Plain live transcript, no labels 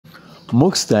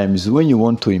Most times when you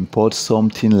want to import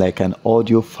something like an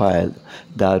audio file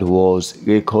that was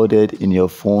recorded in your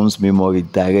phone's memory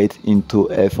direct into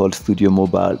FL Studio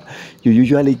Mobile, you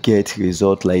usually get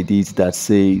result like this that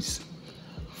says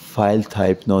file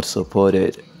type not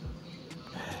supported.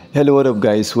 Hello, what up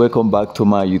guys, welcome back to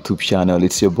my YouTube channel.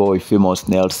 It's your boy Famous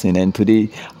Nelson, and today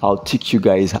I'll teach you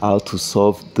guys how to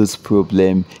solve this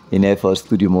problem in FL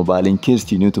Studio Mobile. In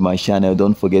case you're new to my channel,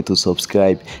 don't forget to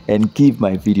subscribe and give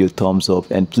my video thumbs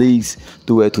up, and please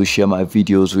do it to share my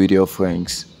videos with your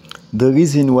friends. The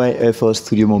reason why FL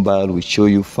Studio Mobile will show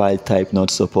you file type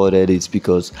not supported is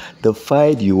because the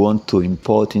file you want to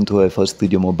import into FL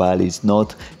Studio Mobile is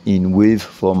not in WAV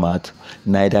format,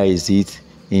 neither is it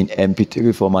in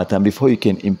MP3 format. And before you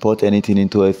can import anything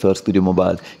into FL Studio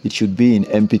Mobile, it should be in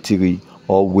MP3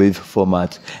 or WAV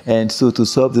format. And so to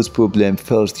solve this problem,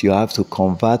 first you have to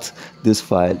convert this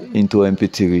file into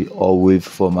MP3 or WAV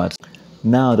format.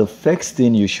 Now the first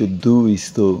thing you should do is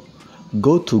to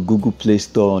go to Google Play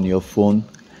Store on your phone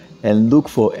and look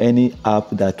for any app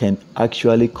that can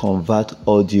actually convert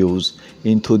audios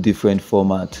into different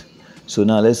formats. So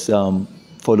now let's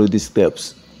follow these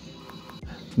steps.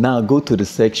 Now go to the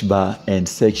search bar and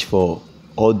search for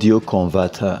audio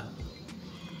converter.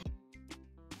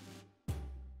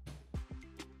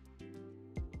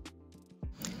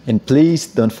 And please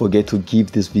don't forget to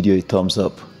give this video a thumbs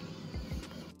up.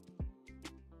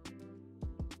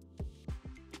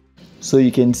 So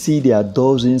you can see there are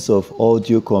dozens of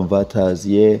audio converters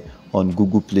here on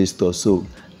Google Play Store. So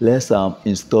let's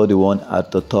install the one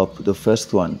at the top, the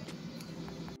first one.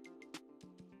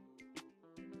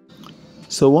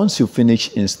 So once you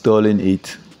finish installing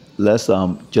it, let's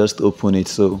just open it.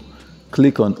 So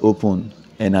click on open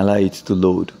and allow it to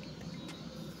load.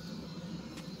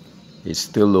 It's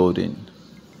still loading.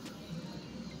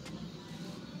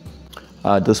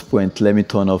 At this point, let me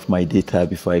turn off my data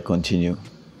before I continue.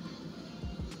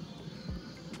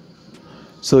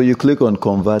 So you click on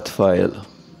convert file.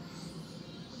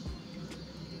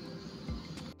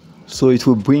 So it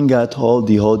will bring out all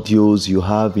the audios you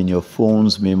have in your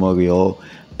phone's memory or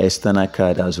external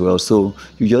card as well. So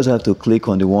you just have to click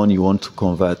on the one you want to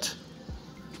convert.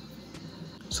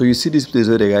 So you see this place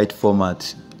where the right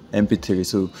format, MP3.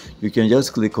 So you can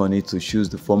just click on it to choose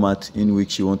the format in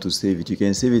which you want to save it. You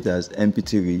can save it as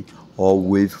MP3 or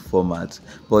WAV format.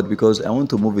 But because I want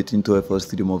to move it into FL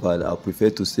Studio Mobile, I prefer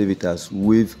to save it as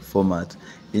WAV format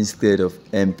instead of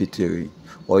MP3.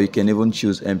 Or you can even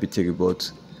choose MP3,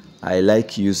 but I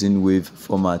like using WAV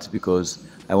format because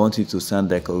I want it to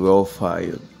sound like a raw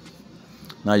file.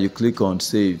 Now you click on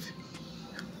save,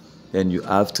 then you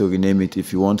have to rename it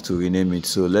if you want to rename it.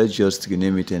 So let's just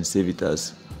rename it and save it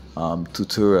as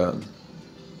tutorial.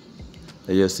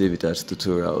 Let's just save it as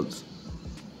tutorials.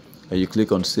 And you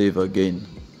click on save again.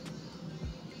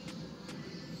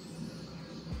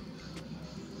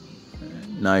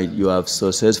 Now you have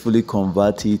successfully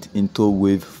converted into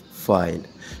WAV file.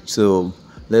 So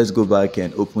let's go back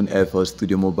and open FL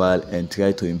Studio Mobile and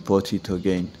try to import it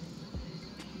again.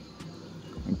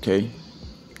 Okay,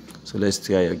 so let's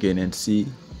try again and see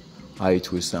how it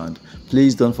will sound.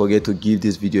 Please don't forget to give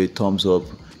this video a thumbs up.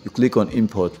 You click on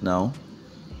import now,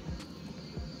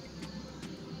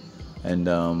 and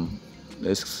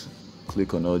let's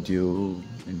click on audio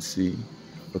and see.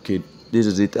 Okay, this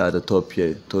is it at the top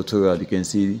here, tutorial. You can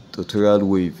see tutorial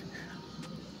WAV.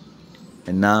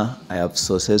 And now I have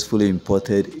successfully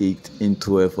imported it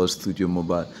into FL Studio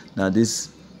Mobile. Now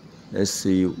this, let's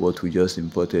see what we just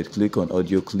imported. Click on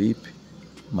audio clip,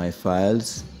 my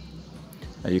files,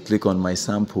 and you click on my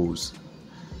samples.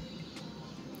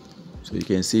 So you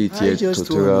can see it here,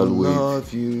 tutorial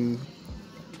WAV.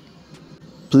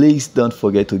 Please don't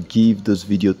forget to give this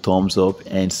video thumbs up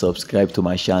and subscribe to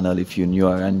my channel if you're new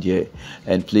around here,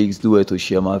 and please do it to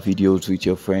share my videos with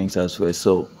your friends as well.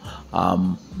 So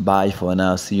bye for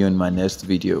now, see you in my next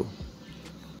video.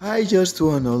 I just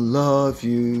wanna love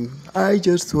you, I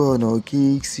just wanna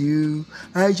kiss you,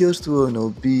 I just wanna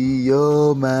be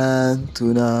your man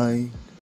tonight.